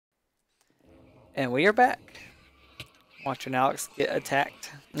And we are back. Watching Alex get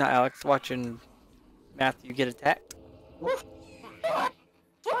attacked. Not Alex, watching Matthew get attacked. What? Fuck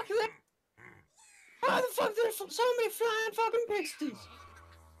that! Why the fuck there's so many flying fucking pixies?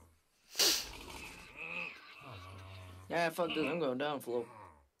 Yeah, fuck this. I'm going down, Flo.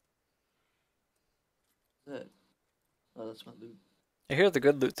 What's that? Oh, that's my loot. I hear the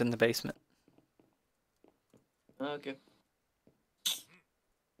good loot's in the basement. Okay.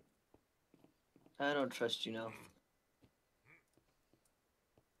 I don't trust you now.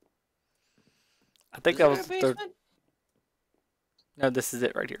 I think Is that there was a the third. basement? No, this is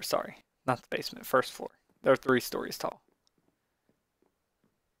it right here. Sorry. Not the basement. First floor. They're 3 stories tall.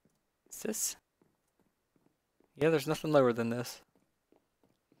 Is this? Yeah, there's nothing lower than this.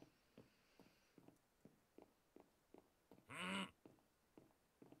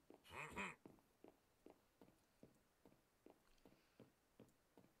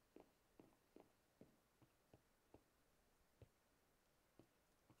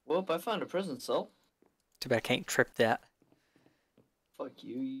 Whoop, I found a prison cell. Too bad I can't trip that. Fuck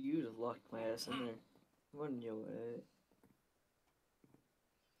you. You'd have locked my ass in there. Wouldn't you?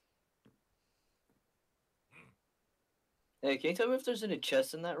 Hey, can you tell me if there's any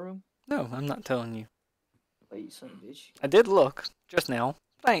chests in that room? No, I'm not telling you. Wait, you son of a bitch. I did look just now,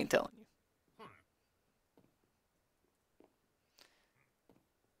 but I ain't telling you.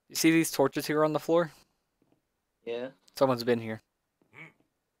 You see these torches here on the floor? Yeah. Someone's been here.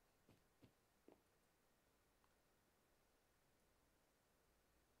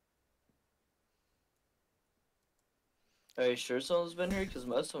 Are you sure someone's been here? Because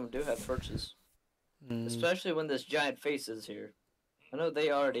most of them do have torches. Mm, Especially when this giant face is here. I know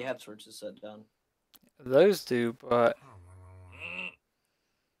they already have torches set down. those do, but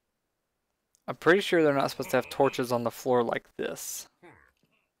I'm pretty sure they're not supposed to have torches on the floor like this.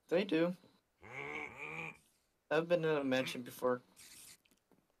 They do. I've been in a mansion before.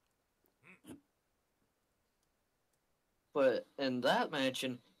 But in that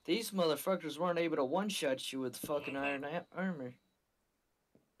mansion, these motherfuckers weren't able to one-shot you with fucking iron armor.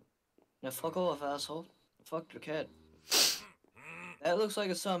 Now fuck off, asshole. Fuck your cat. That looks like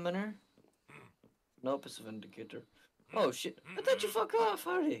a summoner. Nope, it's a vindicator. Oh shit. I thought you fuck off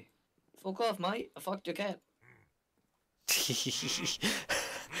already. Fuck off, mate. I fucked your cat.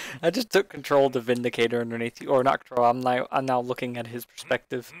 I just took control of the Vindicator underneath you, or not control. I'm now looking at his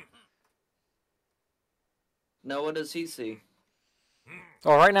perspective. Now what does he see?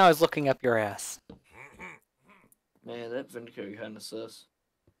 Oh, right now he's looking up your ass. Man, that vindicator kinda sus.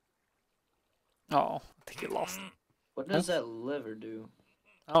 Oh, I think he lost. What does that lever do?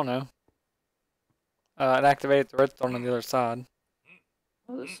 I don't know. It activated the redstone on the other side.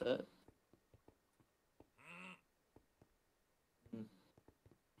 What is that?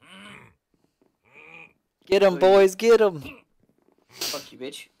 Get him, boys, get him! Fuck you,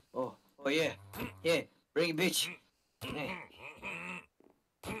 bitch. Oh yeah. Yeah, bring it, bitch. Yeah.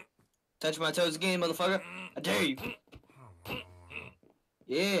 Touch my toes again, motherfucker. I dare you.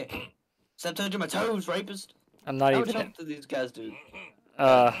 Yeah. Stop touching my toes, rapist. I'm not How much even. health do these guys do?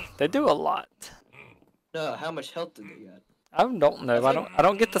 They do a lot. No, how much health do they got? I don't know. I think- I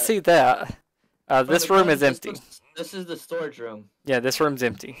don't get to see that. This room is empty. This is the storage room. Yeah, this room's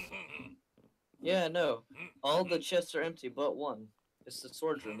empty. Yeah, no. All the chests are empty but one. It's the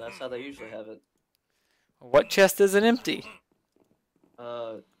storage room. That's how they usually have it. What chest isn't empty?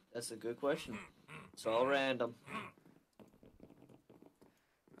 That's a good question. It's all random.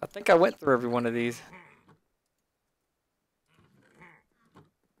 I think I went through every one of these.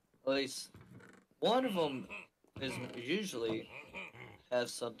 At least one of them is usually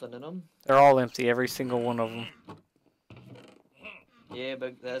has something in them. They're all empty, every single one of them. Yeah,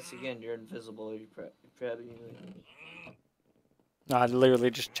 but that's again, you're invisible. You probably. No, I literally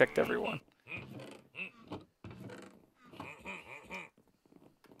just checked every one.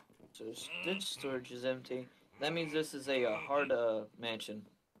 So this storage is empty. That means this is a hard mansion.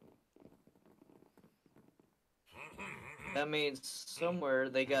 That means somewhere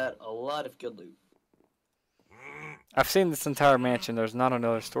they got a lot of good loot. I've seen this entire mansion. There's not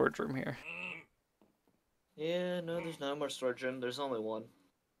another storage room here. Yeah, no, there's no more storage room. There's only one.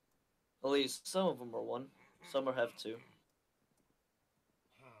 At least some of them are one. Some are have two.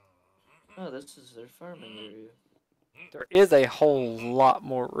 Oh, this is their farming area. There is a whole lot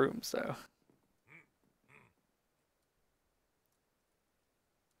more rooms, though.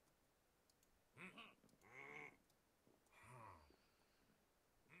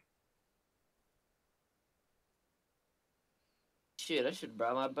 Shit, I should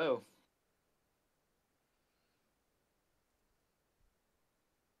buy my bow.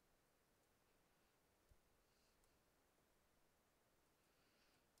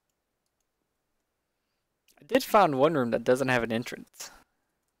 I did find one room that doesn't have an entrance.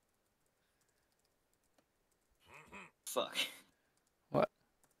 Fuck. What?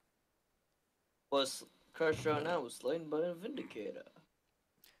 Was cursed right now was slain by a vindicator.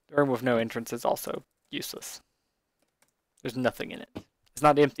 The room with no entrance is also useless. There's nothing in it. It's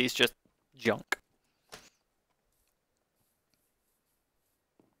not empty, it's just junk.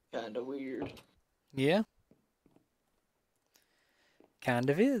 Kinda weird. Yeah. Kind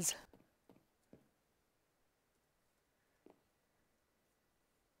of is.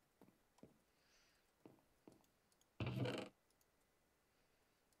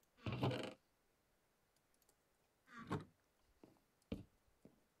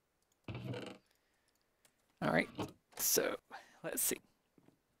 Alright, so let's see.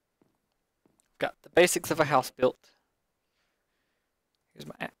 Got the basics of a house built. Here's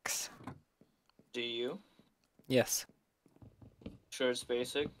my axe. Do you? Yes. Sure it's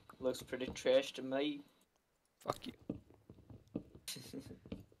basic. Looks pretty trash to me. Fuck you.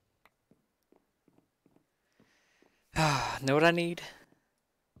 Know what I need?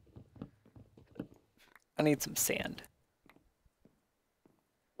 I need some sand.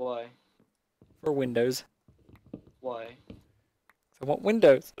 Why? For windows. Why? I want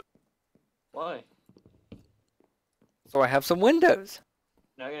windows. Why? So I have some windows.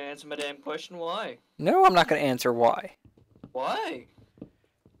 Not gonna answer my damn question, why? No, I'm not going to answer why. Why?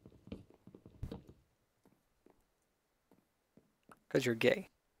 Because you're gay.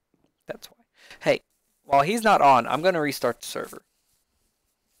 That's why. Hey, while he's not on, I'm going to restart the server.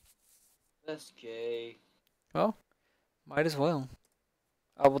 That's gay. Well, might as well.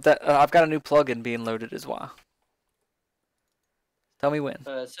 Oh, well, I've got a new plugin being loaded as well. Tell me when.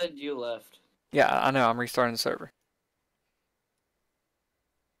 It said you left. Yeah, I know. I'm restarting the server.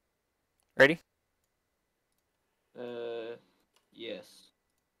 Ready? Yes.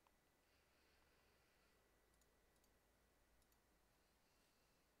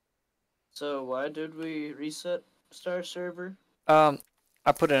 So why did we reset Star Server? I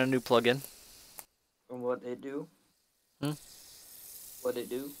put in a new plugin. And what it do? Hmm? What it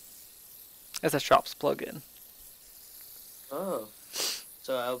do? It's a shops plugin. Oh.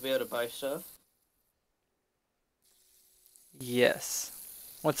 So I'll be able to buy stuff? Yes.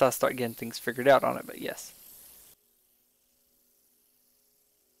 Once I start getting things figured out on it, but yes.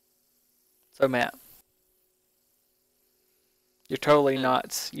 So Matt, you're totally Yeah.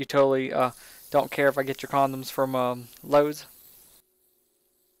 not. You totally don't care if I get your condoms from Lowe's.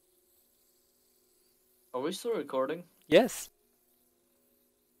 Are we still recording? Yes.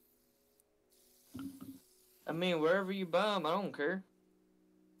 I mean, wherever you buy them, I don't care.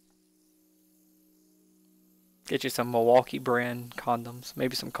 Get you some Milwaukee brand condoms,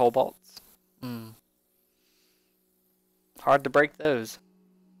 maybe some Cobalts. Hard to break those.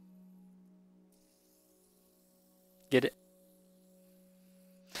 Get it?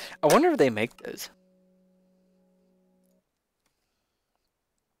 I wonder if they make those.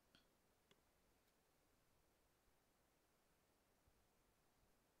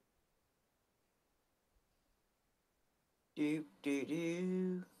 Do do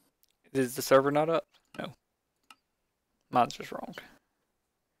do. Is the server not up? No. Mine's just wrong.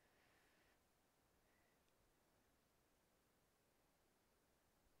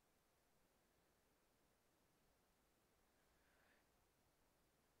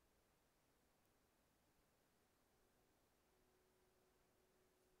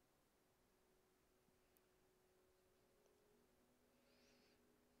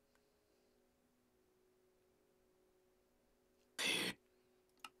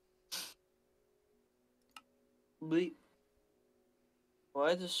 Bleep.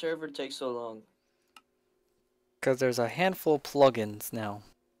 Why does the server take so long? Because there's a handful of plugins now.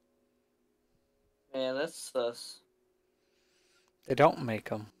 Man, that's sus. They don't make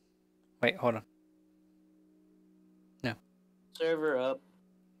them. Wait, hold on. No. Server up.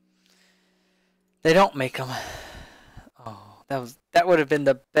 They don't make them. Oh, that would have been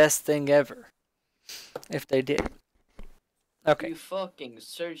the best thing ever if they did. Okay. You fucking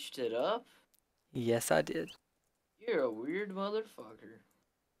searched it up? Yes, I did. You're a weird motherfucker.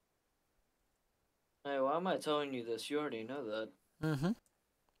 Hey, why am I telling you this? You already know that. Mm-hmm.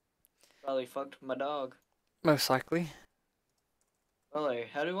 Probably fucked my dog. Most likely. Well, hey,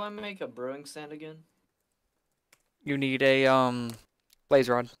 how do I make a brewing stand again? You need a blaze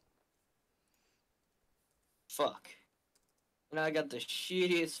rod. Fuck. And I got the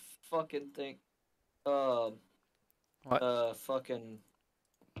shittiest fucking thing. What? Fucking.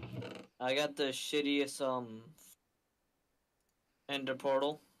 I got the shittiest ender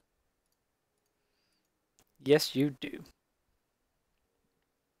portal. Yes, you do.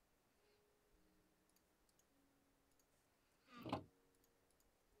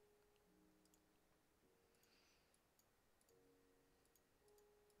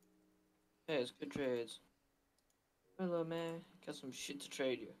 Hey, it's good trades. Hello, man. Got some shit to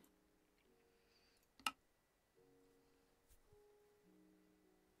trade you.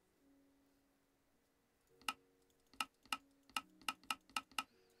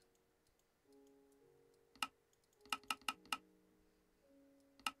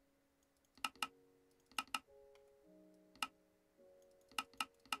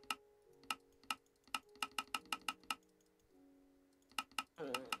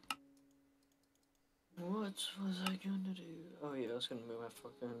 What was I gonna do? Oh yeah, I was gonna move my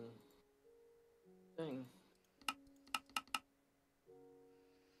fucking thing.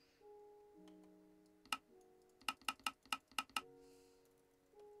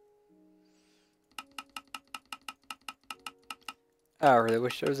 I really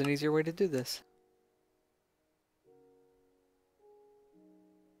wish there was an easier way to do this.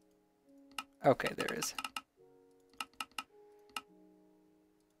 Okay, there is.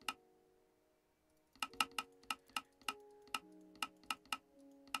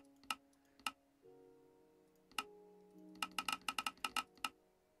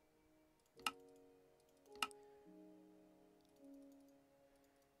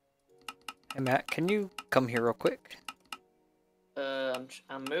 Hey Matt, can you come here real quick?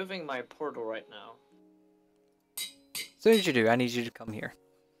 I'm moving my portal right now. As soon as you do, I need you to come here.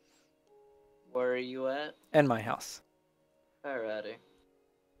 Where are you at? In my house. Alrighty.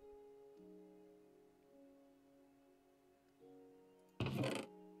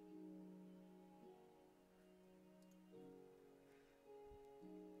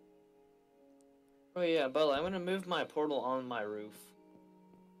 Oh yeah, Bella, I'm gonna move my portal on my roof.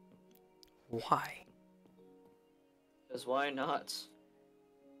 Why? Cause why not?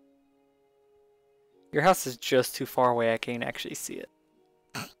 Your house is just too far away, I can't actually see it.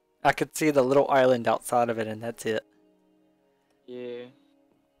 I could see the little island outside of it, and that's it. Yeah.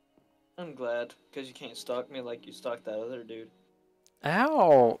 I'm glad, cause you can't stalk me like you stalked that other dude.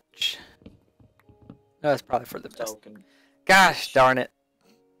 Ouch. No, that's probably for the best. Stalking. Gosh darn it.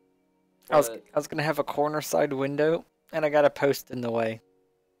 I What? was gonna have a corner side window, and I got a post in the way.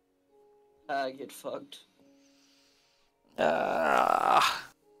 Get fucked.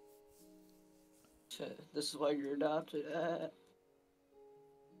 This is why you're adopted.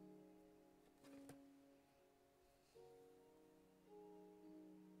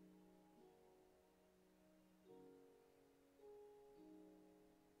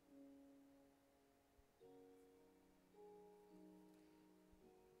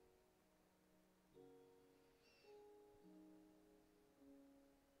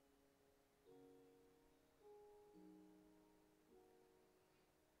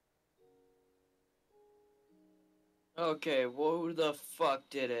 Okay, who the fuck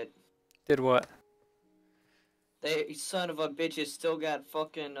did it? Did what? They son of a bitches still got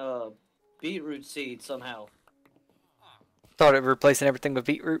fucking beetroot seed somehow. Thought of replacing everything with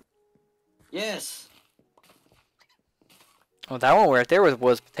beetroot. Yes. Well, that one right there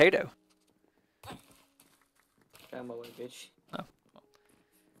was potato. Got my way, bitch. Oh.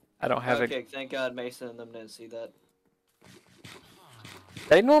 I don't have Okay, thank God Mason and them didn't see that.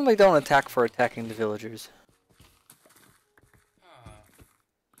 They normally don't attack for attacking the villagers.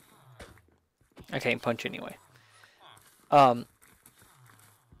 I can't punch anyway. I'm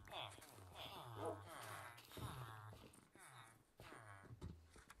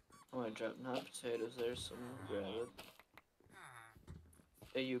gonna drop 9 potatoes there, so I'm gonna grab it.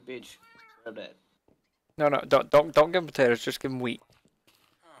 Hey, you bitch, grab that. No, don't give them potatoes. Just give them wheat.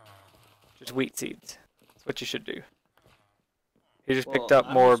 Just wheat seeds. That's what you should do. He just picked up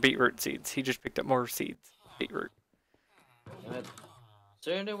more beetroot seeds. He just picked up more seeds. Beetroot. Is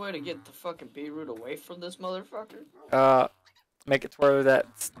there any way to get the fucking beetroot away from this motherfucker? Make it to where that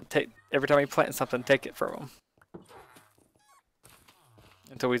every time he plants something, take it from him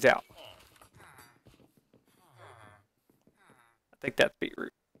until he's out. I think that's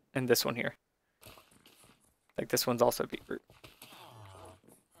beetroot, and this one here. I think this one's also beetroot.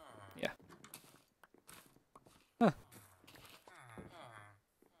 Yeah. Huh.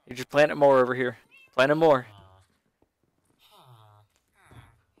 You just plant it more over here. Plant it more.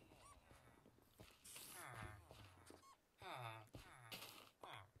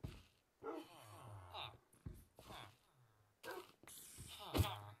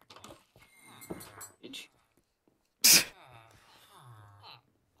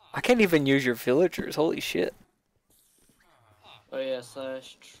 I can't even use your villagers. Holy shit. Oh yeah,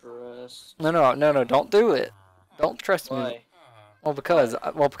 slash trust. No, don't do it. Don't trust Why? me. Well,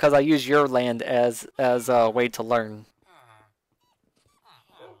 because I use your land as a way to learn.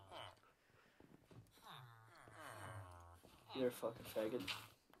 You're a fucking faggot.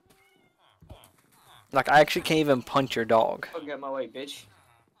 Like, I actually can't even punch your dog. Fuck out my way, bitch.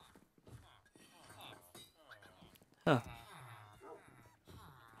 Huh.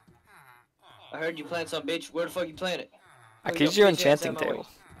 I heard you plant some, bitch. Where the fuck you plant it? I Fuck could use your enchanting table.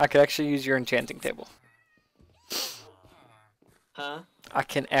 I could actually use your enchanting table. Huh? I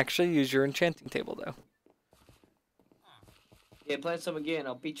can actually use your enchanting table, though. Yeah, plant some again.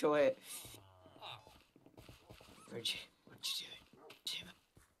 I'll beat your head. Where'd you? What you doing?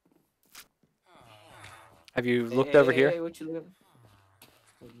 Have you looked over here? Hey, what you doing?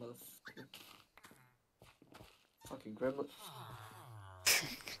 Motherfucker. Fucking gremlin.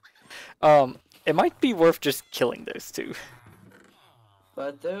 It might be worth just killing those two.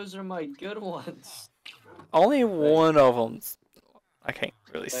 But those are my good ones. Only one of them's... I can't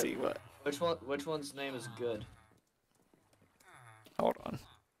really see, but... Which one's name is good? Hold on.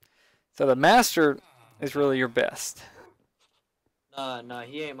 So the master is really your best. Nah,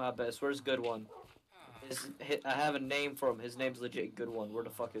 he ain't my best. Where's good one? I have a name for him. His name's legit good one. Where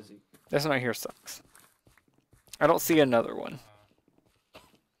the fuck is he? This one right here sucks. I don't see another one.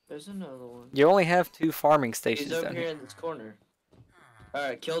 There's another one. You only have 2 farming stations He's over down here in this corner.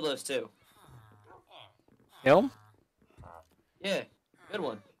 Alright, kill those two. Him? Yeah, good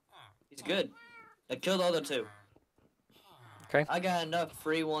one. He's good. I killed the other 2. Okay. I got enough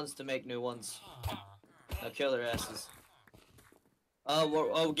free ones to make new ones. Now kill their asses.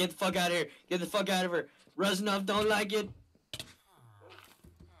 Oh, get the fuck out of here. Get the fuck out of here. Reznov don't like it.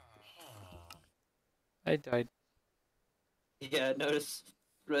 I died. Yeah, I noticed.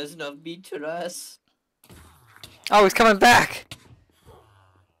 Reznov beat your ass. Oh, he's coming back!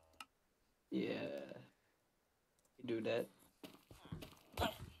 Yeah. You do that.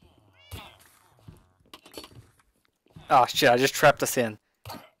 Oh shit, I just trapped us in.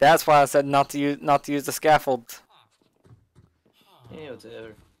 That's why I said not to use the scaffold. Yeah,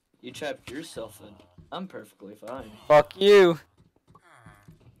 whatever. You trapped yourself in. I'm perfectly fine. Fuck you.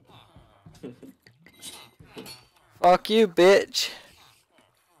 Fuck you, bitch.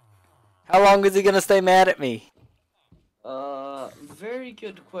 How long is he gonna stay mad at me? Very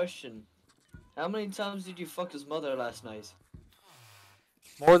good question. How many times did you fuck his mother last night?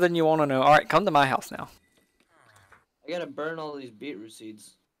 More than you want to know. Alright, come to my house now. I gotta burn all these beetroot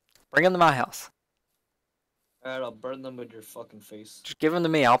seeds. Bring them to my house. Alright, I'll burn them with your fucking face. Just give them to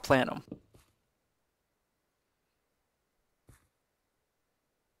me, I'll plant them.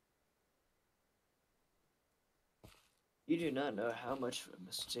 You do not know how much of a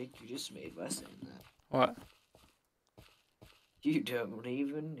mistake you just made by saying that. What? You don't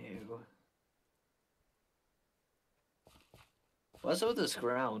even know. What's up with this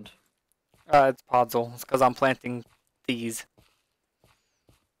ground? It's Podzol. It's because I'm planting these.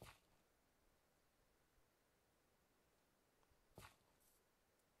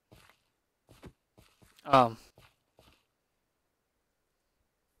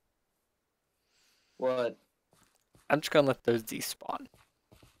 What? I'm just gonna let those despawn.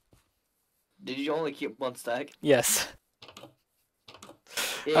 Did you only keep one stack? Yes.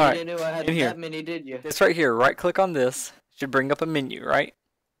 Yeah, Alright, you didn't know I had in here. that many, did you? This right here, right click on this. Should bring up a menu, right?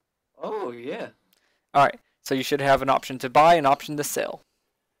 Oh, yeah. Alright, so you should have an option to buy, an option to sell.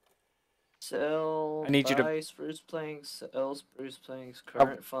 Sell, I need you to- buy spruce planks, sell spruce planks,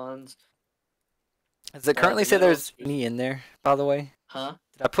 current funds. Does it currently say there's any in there, by the way? Huh?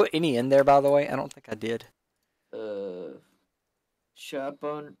 Did I put any in there, by the way? I don't think I did. Shop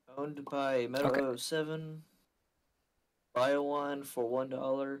owned by Metal 07. Buy one for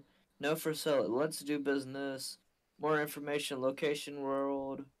 $1. No for sale. Let's do business. More information. Location.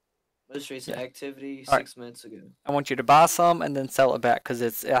 World. Most recent activity. 6 minutes ago. I want you to buy some and then sell it back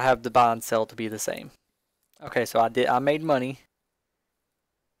because I have the buy and sell to be the same. Okay, so I made money.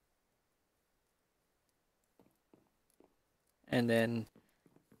 And then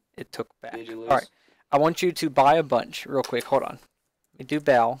it took back. Did you lose? Alright, I want you to buy a bunch real quick. Hold on. Let me do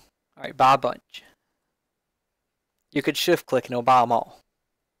bow. Alright, buy a bunch. You could shift click and it'll buy them all.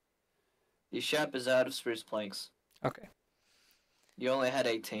 Your shop is out of spruce planks. Okay. You only had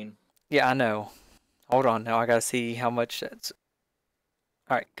 18. Yeah, I know. Hold on, now I gotta see how much that's...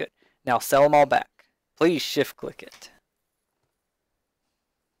 Alright, good. Now sell them all back. Please shift click it.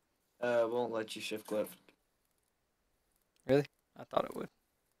 Won't let you shift click. Really? I thought it would.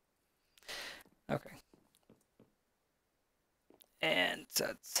 Okay. And so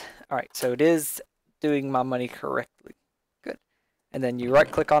it's... Alright, so it is doing my money correctly. Good. And then you right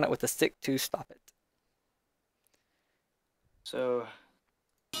click on it with the stick to stop it. So...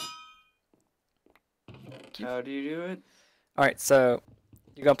 how do you do it? Alright, so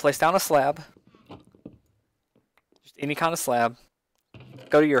you're going to place down a slab. Just any kind of slab.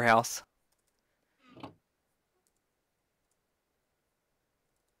 Go to your house.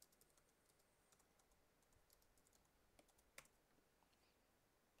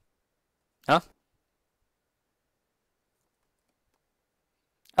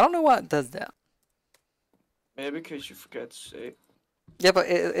 I don't know why it does that. Maybe because you forgot to say. Yeah, but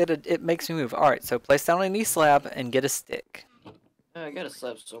it makes me move. All right, so place down any slab and get a stick. I got a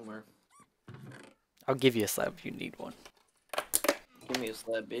slab somewhere. I'll give you a slab if you need one. Give me a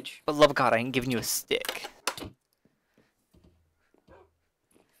slab, bitch. But love of God, I ain't giving you a stick.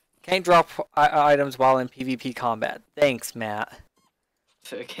 Can't drop items while in PvP combat. Thanks, Matt.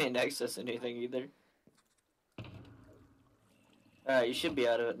 I can't access anything either. Alright, you should be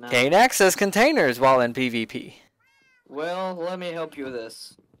out of it now. Can't access containers while in PvP. Well, let me help you with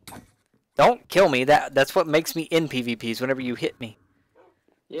this. Don't kill me. That's what makes me in PvPs whenever you hit me.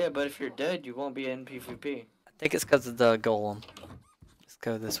 Yeah, but if you're dead, you won't be in PvP. I think it's because of the golem. Let's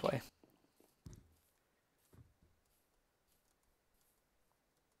go this way.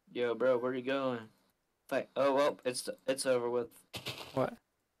 Yo, bro, where you going? Fight. Oh well, it's over with. What?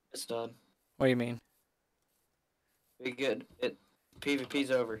 It's done. What do you mean? We good.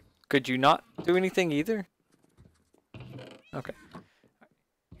 PvP's over. Could you not do anything either? Okay.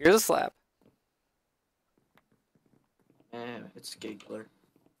 Here's a slab. It's Giggler.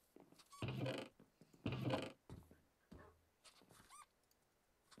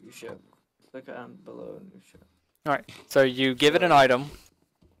 You should click on below and you should. Alright, so you give it an item.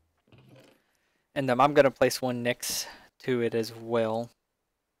 And then I'm going to place one next to it as well.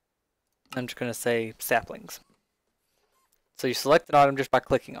 I'm just going to say saplings. So you select an item just by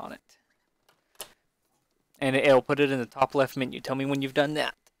clicking on it. And it'll put it in the top left menu. Tell me when you've done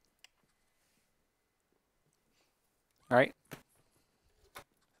that. Alright.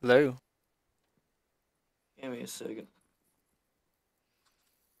 Hello. Give me a second.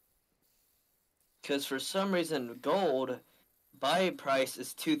 Because for some reason, gold buy price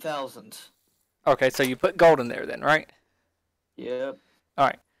is 2,000. Okay, so you put gold in there then, right? Yep.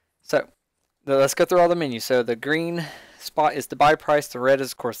 Alright. So let's go through all the menus. So the green spot is the buy price. The red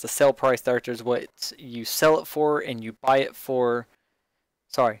is, of course, the sell price. The archer is what you sell it for and you buy it for.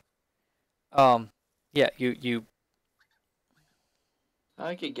 Sorry. Yeah, you.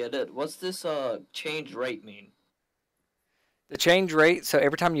 I could get it. What's this change rate mean? The change rate, so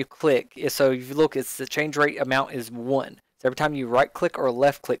every time you click, so if you look, it's the change rate amount is 1. So every time you right click or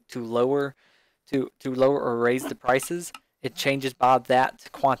left click to lower or raise the prices, it changes by that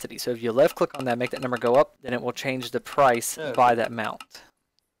quantity. So if you left click on that, make that number go up, then it will change the price by that amount.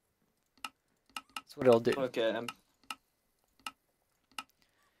 That's what it'll do. Okay.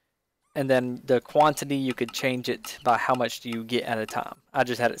 And then the quantity, you could change it by how much do you get at a time. I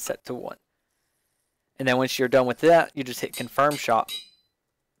just had it set to 1. And then once you're done with that, you just hit confirm shop.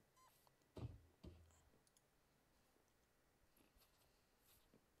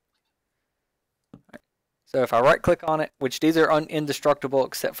 So if I right click on it, which these are indestructible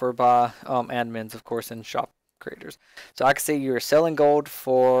except for by admins, of course, and shop creators. So I can see you're selling gold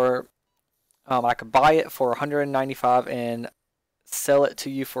for, I could buy it for 195 and sell it to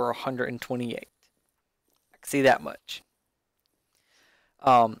you for 128. I can see that much.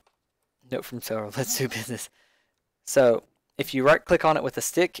 Note from seller, let's do business. So if you right click on it with a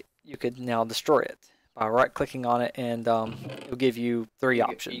stick, you could now destroy it by right clicking on it, and it'll give you 3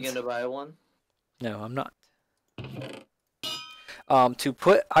 options. You gonna buy one? No, I'm not. To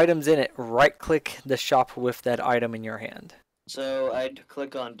put items in it, right click the shop with that item in your hand. So I'd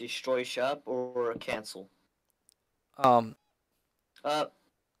click on destroy shop or cancel. Can I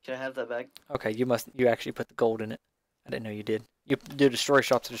have that back? Okay, you actually put the gold in it. I didn't know you did. You do destroy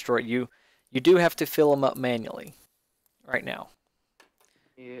shop to destroy it. You do have to fill them up manually right now.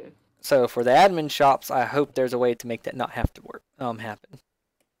 Yeah. So for the admin shops, I hope there's a way to make that not have to work happen.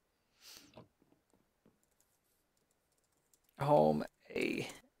 Home A.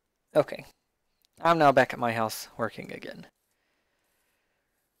 Okay. I'm now back at my house working again.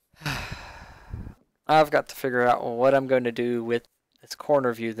 I've got to figure out what I'm going to do with this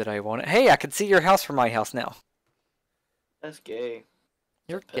corner view that I wanted. Hey, I can see your house from my house now. That's gay.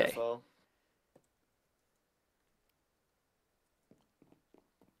 You're gay. Pedophile.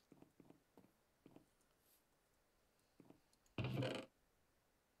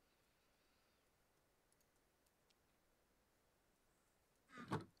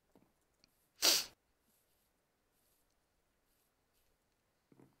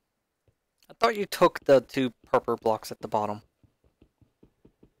 I thought you took the 2 purple blocks at the bottom.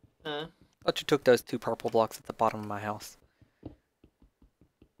 Huh? I thought you took those 2 purple blocks at the bottom of my house.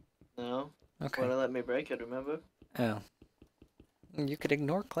 No. Okay. Wouldn't let me break it, remember? Oh. You could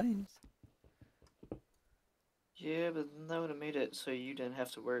ignore claims. Yeah, but that would have made it so you didn't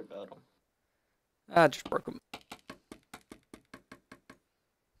have to worry about them. I just broke them.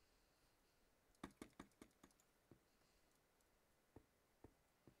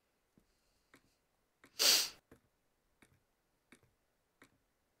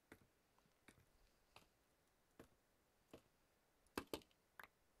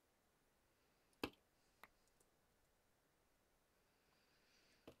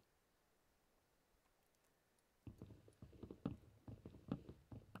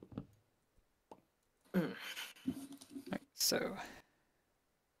 so.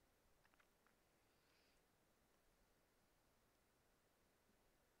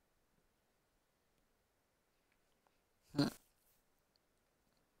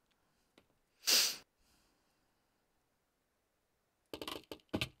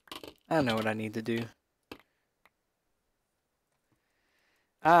 I know what I need to do.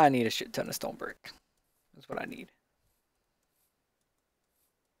 I need a shit ton of stone brick. That's what I need.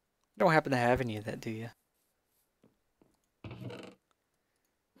 You don't happen to have any of that, do you?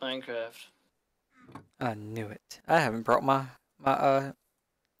 Minecraft. I knew it. I haven't brought my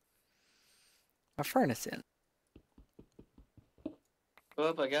furnace in.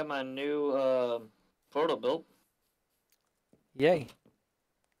 Well, I got my new portal built. Yay.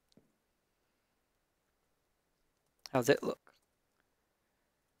 How's it look?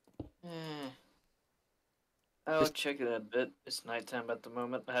 I'll Just check it in a bit. It's nighttime at the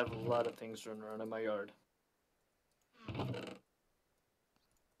moment. I have a lot of things running around in my yard.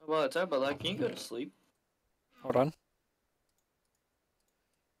 Well, it's about like, can you go to sleep? hold on.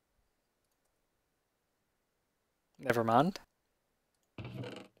 Never mind.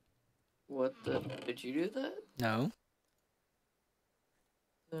 What the? Did you do that? No.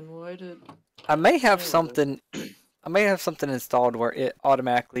 Then why did? I may have Anyway. something. I may have something installed where it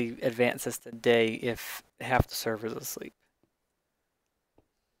automatically advances the day if half the server's asleep.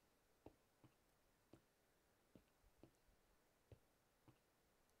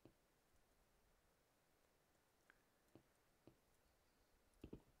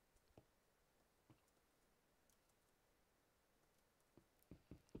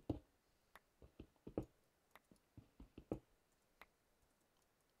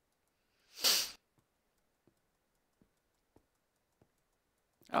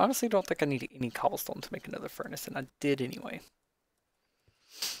 I honestly don't think I need any cobblestone to make another furnace, and I did anyway.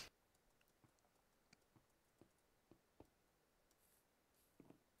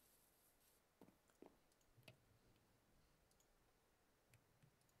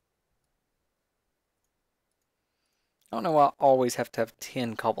 I don't know why I always have to have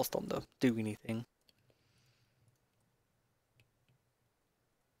 10 cobblestone to do anything.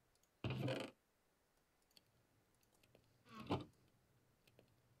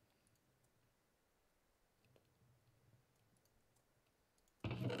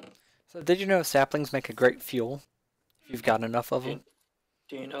 So did you know saplings make a great fuel if you've got enough of them?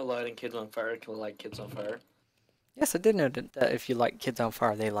 Do you know lighting kids on fire can light kids on fire? Yes, I did know that if you light kids on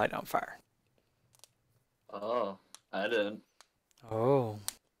fire, they light on fire. Oh, I didn't. Oh.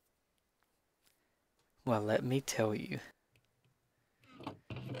 Well, let me tell you.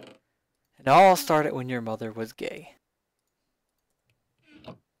 It all started when your mother was gay.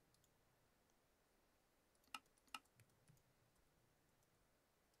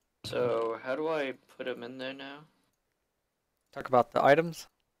 So, how do I put them in there now? Talk about the items.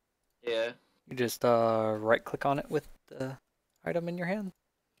 Yeah. You just right click on it with the item in your hand.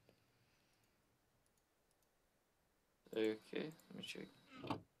 Okay, let me check.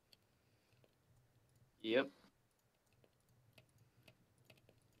 Yep.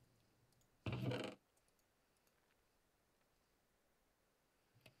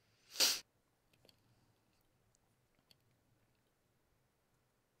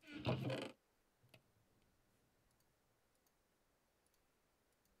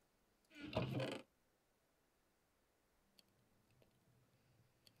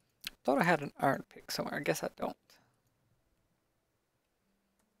 Thought I had an iron pick somewhere. I guess I don't.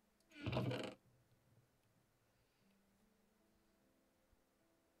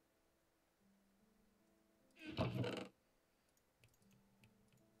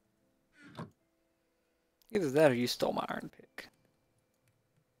 Either that or you stole my iron pick.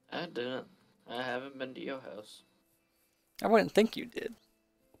 I didn't. I haven't been to your house. I wouldn't think you did.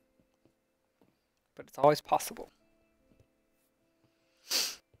 But it's always possible.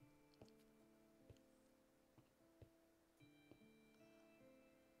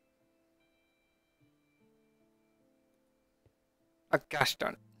 Oh, gosh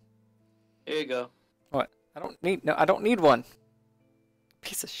darn it. Here you go. What? I don't need one.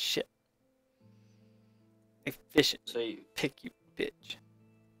 Piece of shit. Efficient. So you, Pick, you bitch.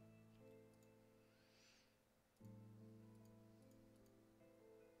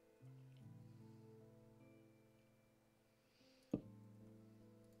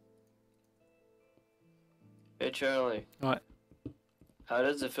 hey Charlie, What? how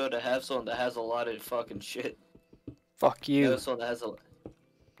does it feel to have someone that has a lot of fucking shit? Fuck you. Someone that has a.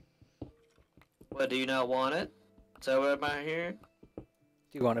 What, do you not want it? Is that what I'm hearing? Do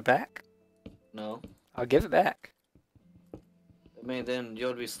you want it back? No. I'll give it back. I mean, then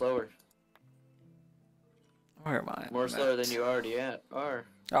you'll be slower. Where am I? More slower than you already are.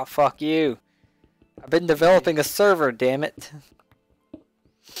 Oh, fuck you. I've been developing a server, damn it.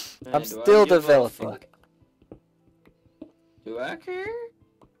 Man, I'm do I still give a developing. fuck? Do I care?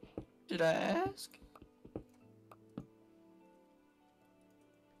 Did I ask?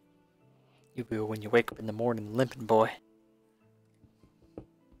 You will when you wake up in the morning limping, boy.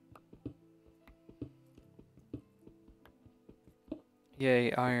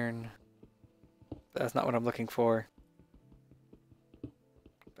 Yay, iron. That's not what I'm looking for.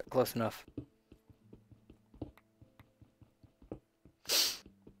 But close enough.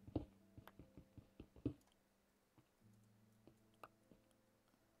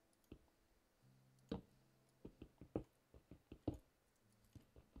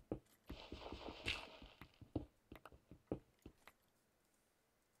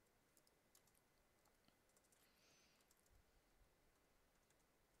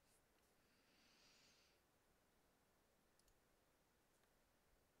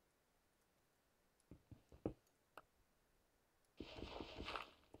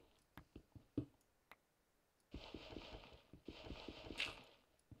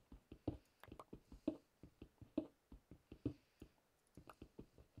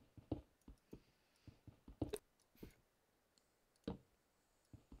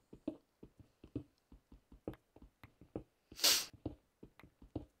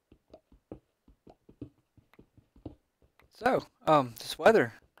 So, this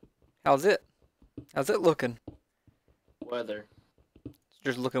weather. How's it? How's it looking? Weather. It's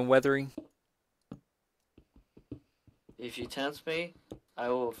just looking weathery. If you tempt me, I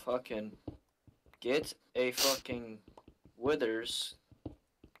will fucking get a fucking withers.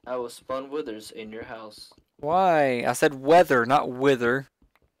 I will spawn withers in your house. Why? I said weather, not wither.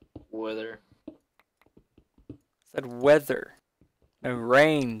 Wither. I said weather. No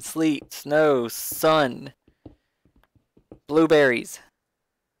rain, sleet, snow, sun. Blueberries.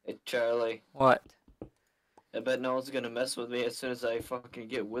 Hey, Charlie. What? I bet no one's gonna mess with me as soon as I fucking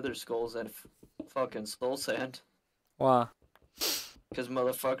get wither skulls and fucking soul sand. Why? Because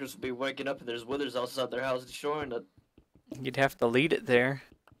motherfuckers will be waking up and there's withers outside their house destroying it. You'd have to lead it there.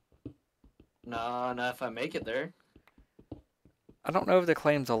 Nah, not if I make it there. I don't know if the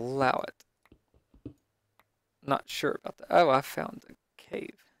claims allow it. Not sure about that. Oh, I found a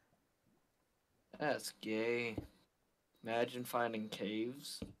cave. That's gay. Imagine finding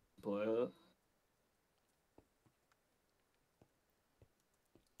caves. What?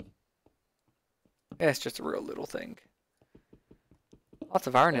 Yeah, it's just a real little thing. Lots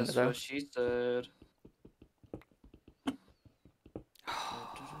of iron in it, That's though. what she said.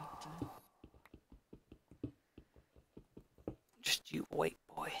 Just you wait,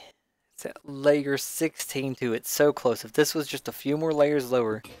 boy. It's at layer 16 too. It's so close. If this was just a few more layers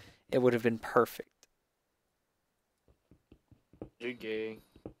lower, it would have been perfect. You're gay.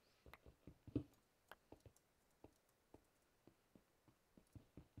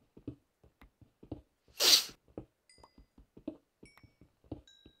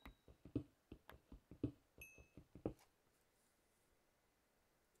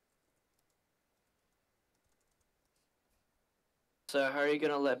 So how are you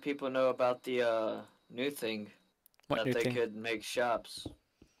gonna let people know about the new thing What that new they thing? could make shops?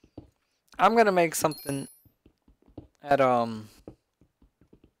 I'm gonna make something at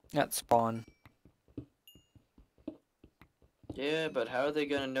spawn. Yeah, but how are they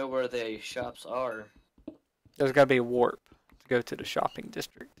gonna know where the shops are? There's gotta be a warp to go to the shopping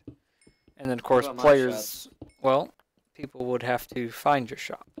district. And then of What course about my players, shops? well, people would have to find your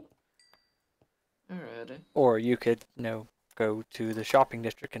shop. Alrighty. Or you could, go to the shopping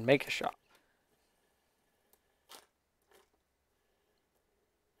district and make a shop.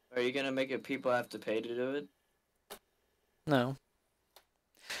 Are you gonna make it people have to pay to do it? No.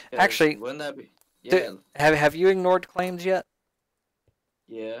 'Cause Actually, wouldn't that be? Yeah, have you ignored claims yet?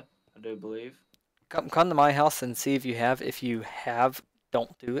 yeah, I do believe. Come to my house and see if you have. If you have,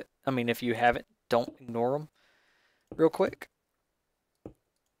 don't do it. I mean, if you haven't, don't ignore them. Real quick.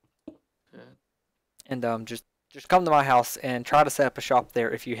 Yeah. And just come to my house and try to set up a shop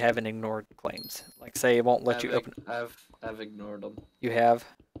there if you haven't ignored claims. Like say it won't let you open. I've ignored them. You have.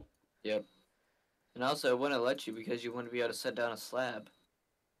 Yep. And also, it wouldn't let you because you wouldn't be able to set down a slab.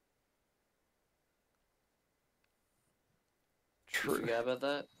 You True. forgot about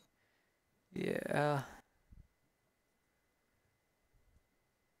that? Yeah.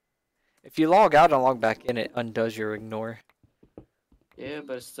 If you log out and log back in, it undoes your ignore. Yeah,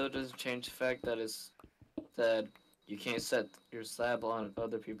 but it still doesn't change the fact that you can't set your slab on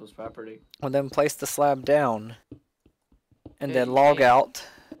other people's property. Well, then place the slab down, and Yeah, then you log can. out.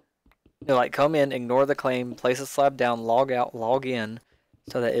 You like come in, ignore the claim, place a slab down, log out, log in,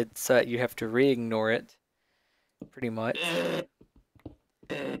 so that it's you have to re-ignore it, pretty much.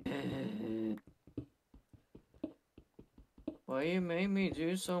 Why you made me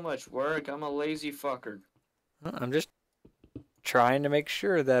do so much work? I'm a lazy fucker. I'm just trying to make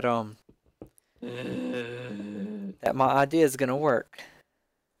sure that that my idea is gonna work.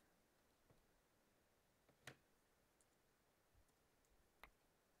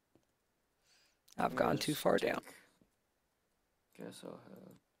 I've gone too far down. Guess I'll have.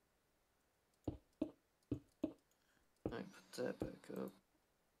 I put that back up.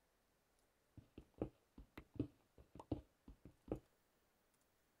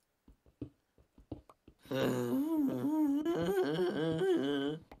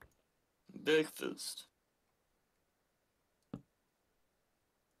 Breakfast.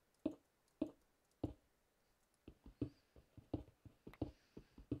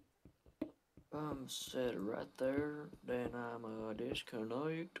 I'm set right there, then I'm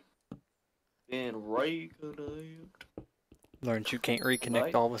disconnect, and reconnect. Learned you can't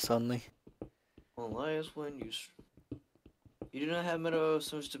reconnect all of a sudden. Unless when you do not have meta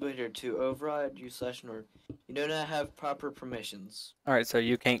some stability to override you / or you do not have proper permissions. All right, so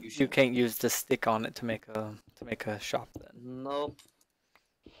you can't use the stick on it to make a shop then. Nope.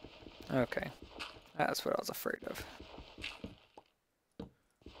 Okay, that's what I was afraid of.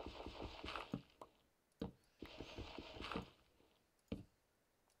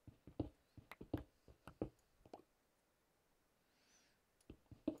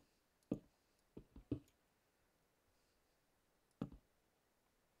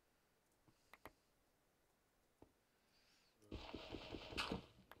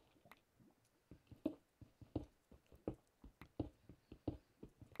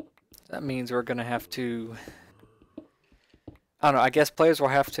 That means we're gonna have to. I don't know. I guess players will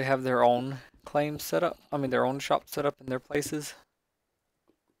have to have their own claims set up. I mean, their own shop set up in their places.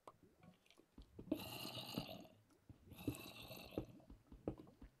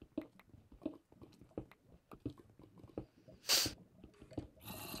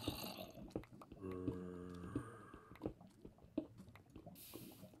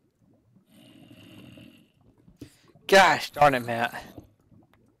 Gosh darn it, Matt.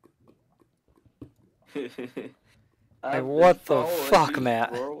 Like, what the fuck,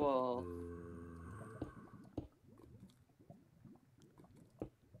 Matt?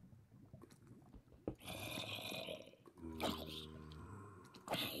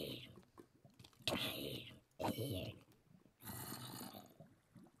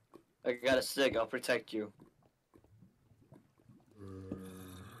 I got a stick, I'll protect you.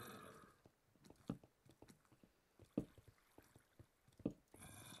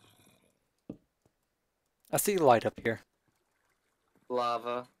 I see light up here.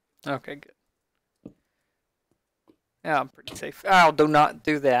 Lava. Okay, good. Yeah, I'm pretty safe. Oh, do not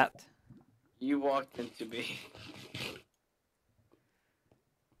do that. You walked into me.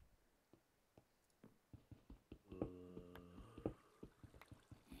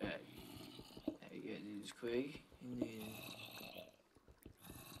 I get these quick, and then...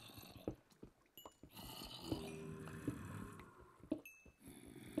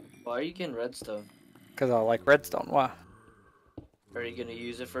 Why are you getting redstone? Because I like redstone. Why? Are you gonna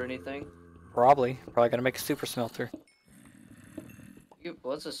use it for anything? Probably gonna make a super smelter.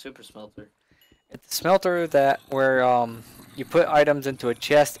 What's a super smelter? It's a smelter where you put items into a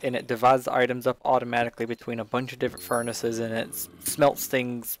chest and it divides the items up automatically between a bunch of different furnaces, and it smelts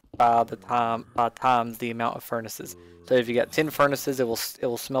things by times the amount of furnaces. So if you got 10 furnaces, it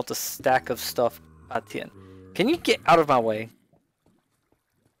will smelt a stack of stuff by 10. Can you get out of my way?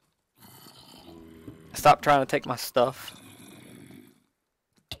 Stop trying to take my stuff.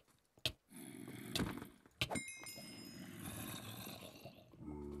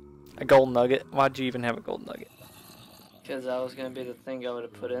 A gold nugget? Why'd you even have a gold nugget? Because that was gonna be the thing I would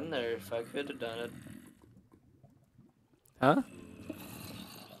have put in there if I could have done it. Huh?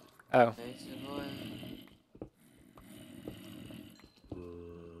 Oh.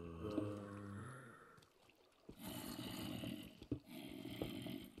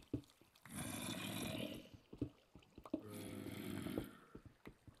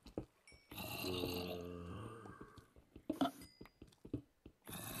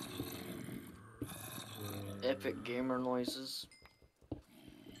 Epic gamer noises.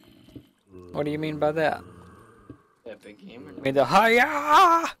 What do you mean by that? Epic gamer noises. I mean the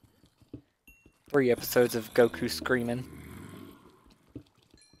hi-ya! 3 episodes of Goku screaming.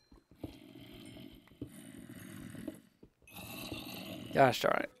 Gosh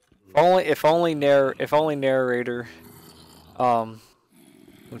darn it. If only narrator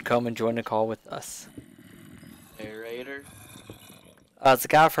would come and join the call with us. Narrator. It's a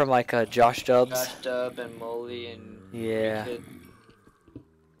guy from like Josh Dubs. Josh Dub and Molly and Yeah. Kid.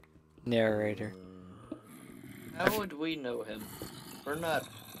 Narrator. How would we know him? We're not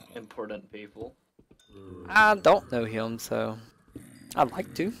important people. I don't know him, so I'd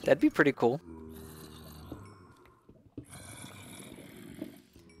like to. That'd be pretty cool.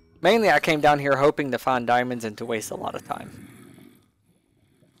 Mainly, I came down here hoping to find diamonds and to waste a lot of time.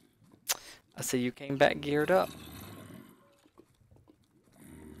 I see you came back geared up.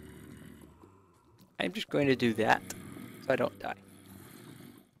 I'm just going to do that so I don't die.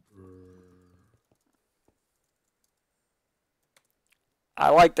 I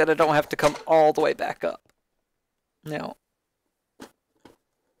like that I don't have to come all the way back up. Now,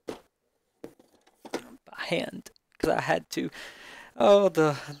 by hand, because I had to. Oh,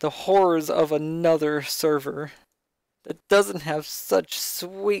 the horrors of another server that doesn't have such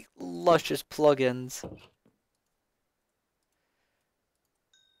sweet, luscious plugins.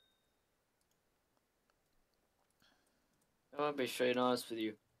 I'm gonna be straight honest with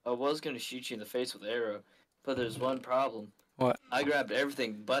you. I was gonna shoot you in the face with an arrow, but there's one problem. What? I grabbed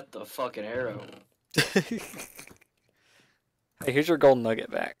everything but the fucking arrow. Hey, here's your golden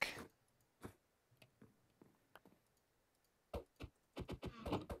nugget back.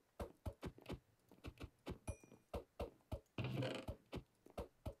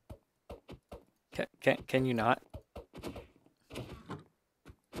 Can you not?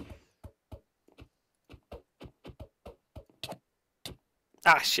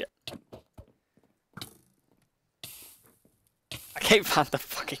 Ah, shit. I can't find the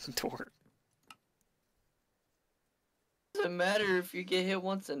fucking door. Doesn't matter if you get hit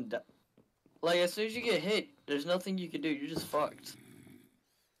once and die. Like, as soon as you get hit, there's nothing you can do. You're just fucked.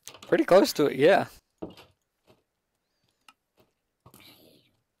 Pretty close to it, yeah.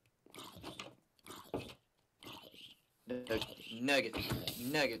 Nugget.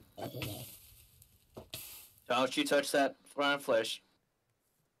 Nugget. Don't you touch that flying flesh.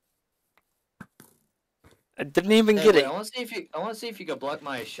 I didn't even Hey, get wait, it. I want to see if you can block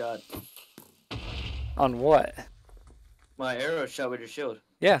my shot. On what? My arrow shot with your shield.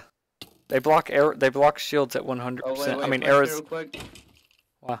 Yeah. They block shields at 100%. Oh, wait, I mean, punch me arrows. real quick.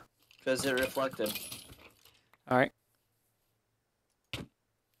 Why? Because it reflected. Alright.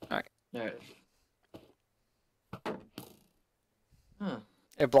 Alright. Alright. Huh.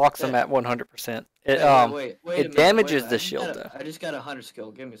 It blocks them at 100%. It Wait a it minute, damages wait a the minute. shield though I just got 100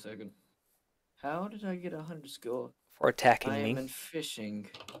 skill. Give me a second. How did I get 100 skill? for attacking I am me. in fishing.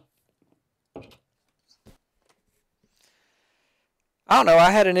 I don't know.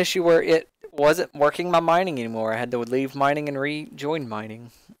 I had an issue where it wasn't working my mining anymore. I had to leave mining and rejoin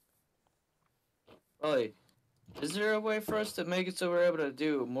mining. Wait, is there a way for us to make it so we're able to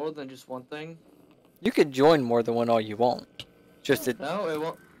do more than just one thing? You could join more than one all you want. Just it. No, it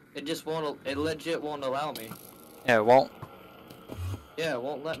won't. It just won't. It legit won't allow me. Yeah, it won't. Yeah, it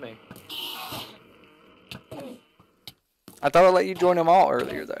won't let me. I thought I let you join them all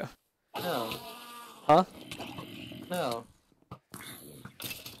earlier though. No. Huh? No.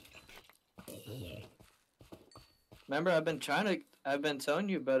 Remember, I've been telling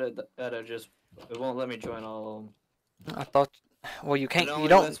you about it that it won't let me join all of them. I thought. Well, you can't. It only You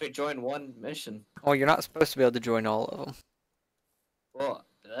don't. lets me join one mission. Well, you're not supposed to be able to join all of them. Well,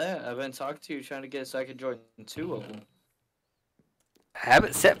 yeah, I've been talking to you trying to get so I can join 2 of them. I have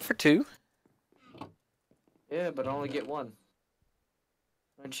it set for 2. Yeah, but I only get 1.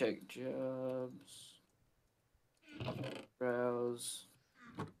 Let me check jobs. Browse.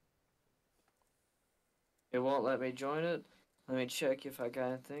 It won't let me join it. Let me check if I got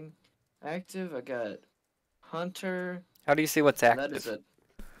anything active. I got Hunter. How do you see what's That active? is it.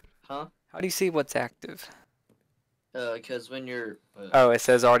 Huh? How do you see what's active? Because when you're. Oh, it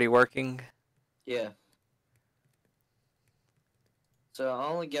says already working. Yeah. So I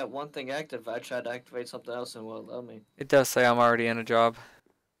only get one thing active. I tried to activate something else and it won't let me. It does say I'm already in a job.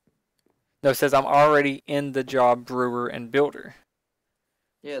 No, it says I'm already in the job brewer and builder.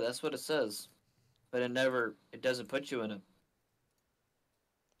 Yeah, that's what it says. But it doesn't put you in it.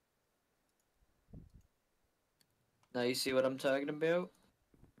 Now you see what I'm talking about?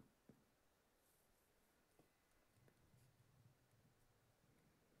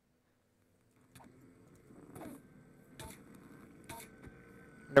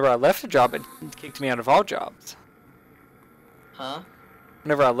 Whenever I left the job, it kicked me out of all jobs. Huh?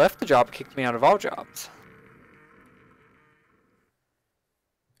 Whenever I left the job, it kicked me out of all jobs.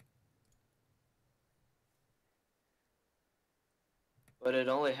 But it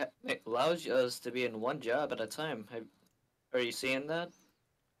allows us to be in one job at a time. Are you seeing that?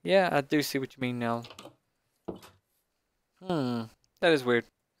 Yeah, I do see what you mean now. That is weird.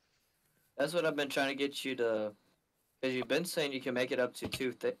 That's what I've been trying to get you to. Because you've been saying you can make it up to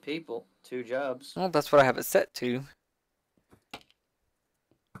two people, 2 jobs. Well, that's what I have it set to.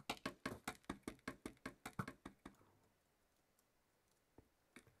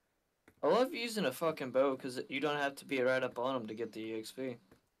 I love using a fucking bow because you don't have to be right up on them to get the EXP.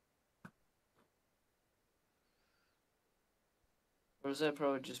 Or is that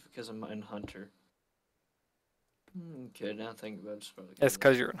probably just because I'm in Hunter? Okay, now think about it. It's probably That's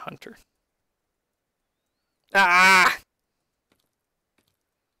because you're a hunter. Ah!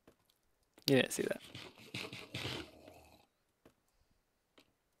 You didn't see that.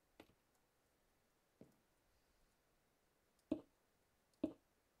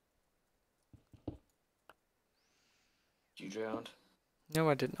 You drowned? No,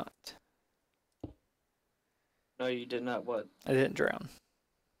 I did not. No, you did not what? I didn't drown.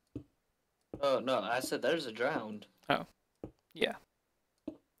 Oh, no, I said there's a drowned. Oh. Yeah.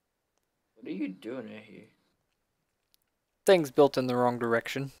 What are you doing in here? Things built in the wrong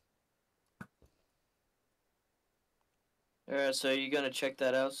direction. Alright, so you gonna check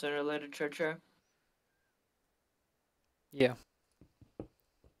that out sooner or later, Church? Yeah.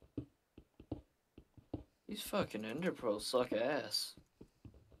 These fucking ender pearls suck ass.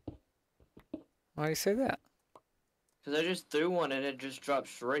 Why do you say that? Because I just threw one and it just dropped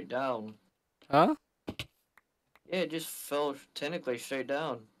straight down. Huh? Yeah, it just fell technically straight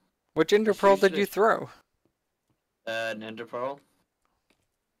down. Which ender pearl did you throw? An ender pearl.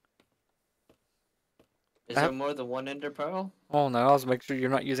 Is there more than one ender pearl? Oh no, I was making sure you're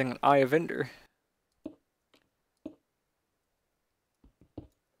not using an eye of ender.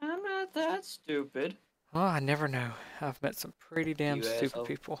 I'm not that stupid. Oh, I never know. I've met some pretty damn You stupid asshole.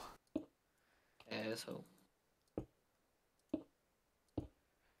 people. Asshole.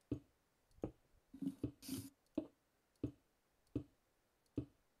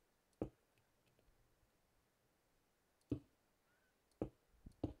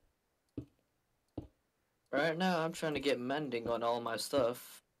 Right now, I'm trying to get mending on all my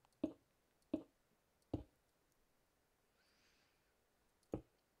stuff.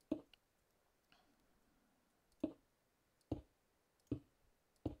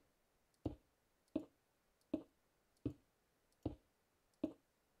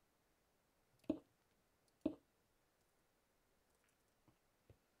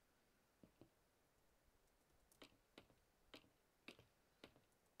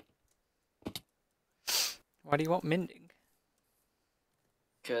 Why do you want mending?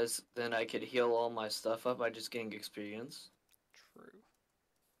 Because then I could heal all my stuff up by just getting experience. True.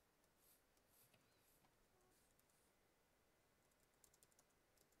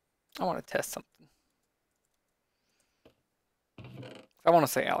 I want to test something. I want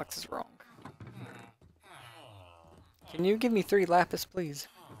to say Alex is wrong. Can you give me 3 lapis, please?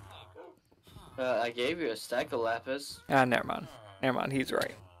 I gave you a stack of lapis. Ah, never mind. Never mind, he's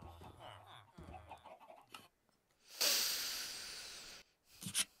right.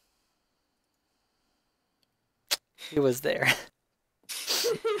 He was there.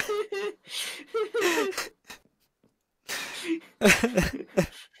 God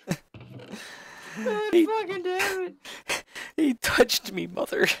fucking damn it. He touched me,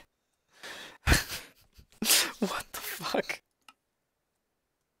 mother. What the fuck?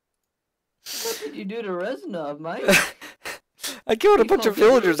 What did you do to Reznov, mate? I killed a bunch of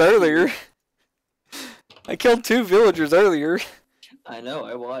villagers earlier. I killed 2 villagers earlier. I know,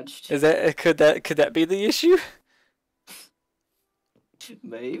 I watched. Is that could that be the issue?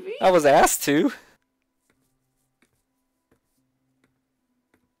 Maybe? I was asked to.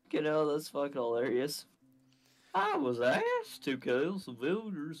 You know, that's fucking hilarious. I was asked to kill some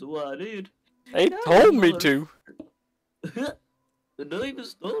villagers, so I did. They told me to. The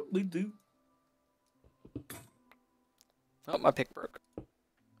neighbors told me to. Oh, my pick broke.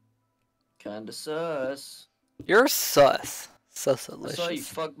 Kinda sus. You're sus. I saw you Sus-alicious.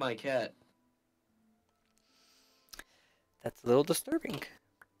 fuck my cat. That's a little disturbing,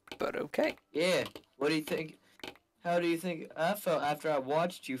 but okay. Yeah, what do you think? How do you think I felt after I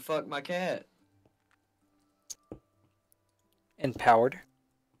watched you fuck my cat? Empowered.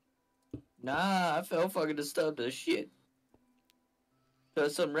 Nah, I felt fucking disturbed as shit.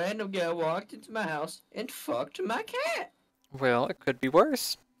 Cause some random guy walked into my house and fucked my cat. Well, it could be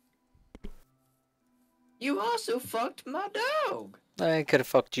worse. You also fucked my dog. I could have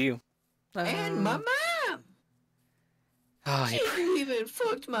fucked you. And my mom. Oh, You even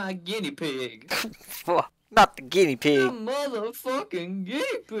fucked my guinea pig. not the guinea The pig. motherfucking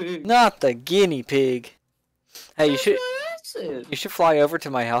guinea pig. Not the guinea pig. Hey, you That's should. what I expensive. You should fly over to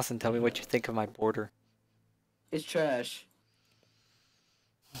my house and tell me what you think of my border. It's trash.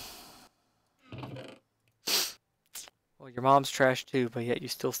 Well, your mom's trash too, but yet you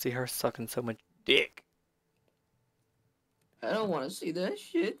still see her sucking so much dick. I don't want to see that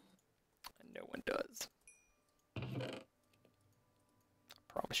shit. And no one does. I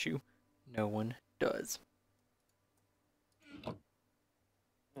promise you, no one does.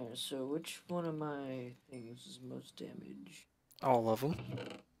 Alright, so which one of my things is most damage? All of them.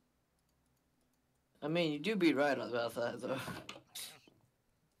 I mean, you do be right about that, though.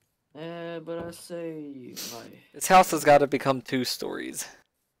 But I say my... This house has got to become 2 stories.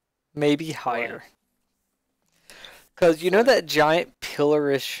 Maybe higher. Because you know that giant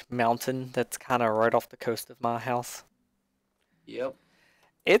pillarish mountain that's kind of right off the coast of my house? Yep.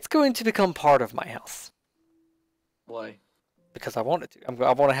 It's going to become part of my house. Why? Because I want it to.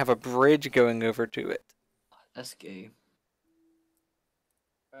 I want to have a bridge going over to it. That's gay.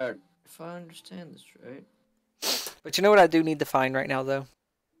 Alright, if I understand this right... But you know what I do need to find right now, though?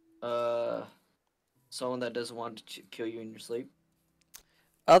 Someone that doesn't want to kill you in your sleep?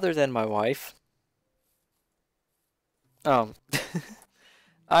 Other than my wife. I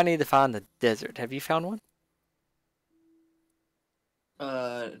need to find the desert. Have you found one?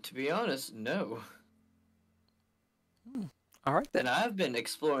 To be honest, no. Alright then. And I've been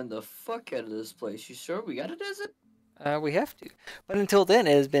exploring the fuck out of this place. You sure we got a desert? We have to. But until then,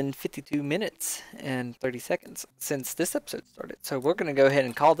 it has been 52 minutes and 30 seconds since this episode started. So we're going to go ahead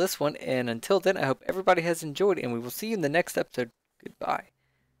and call this one. And until then, I hope everybody has enjoyed, and we will see you in the next episode. Goodbye.